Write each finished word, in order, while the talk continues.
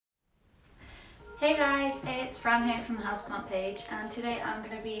Hey guys, it's Fran here from the Houseplant page, and today I'm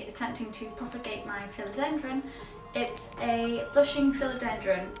going to be attempting to propagate my philodendron. It's a blushing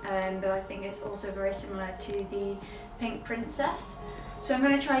philodendron, but I think it's also very similar to the pink princess. So I'm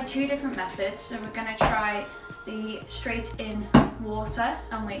going to try two different methods. So we're going to try the straight in water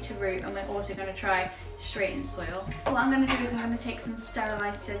and wait to root, and we're also going to try straight in soil. What I'm going to do is I'm going to take some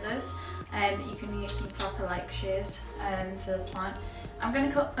sterilised scissors. You can use some proper shears for the plant. I'm going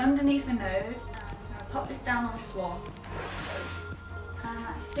to cut underneath a node. Pop this down on the floor. And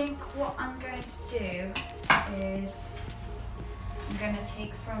I think what I'm going to do is I'm going to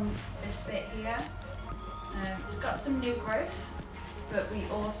take from this bit here. It's got some new growth, but we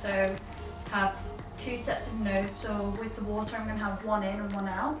also have two sets of nodes, so with the water I'm going to have one in and one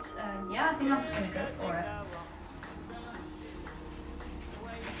out. Yeah, I think I'm just going to go for it.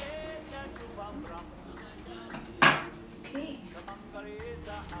 Okay.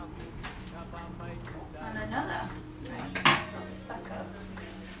 And another. Right, put this back up.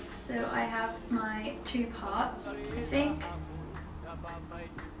 So I have my two parts. I think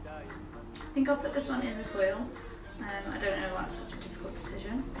I'll put this one in the soil. I don't know why it's such a difficult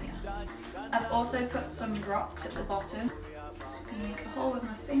decision. But yeah. I've also put some rocks at the bottom. Just gonna make a hole with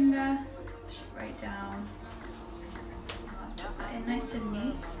my finger, push it right down. I've tucked that in nice and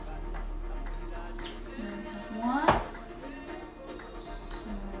neat. And then we have one.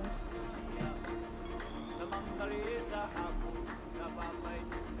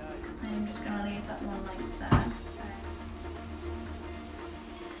 I'm just going to leave that one like that.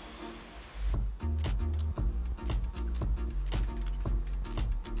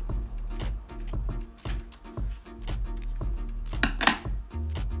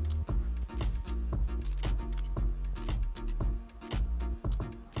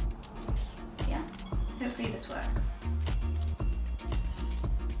 Yeah, hopefully this works.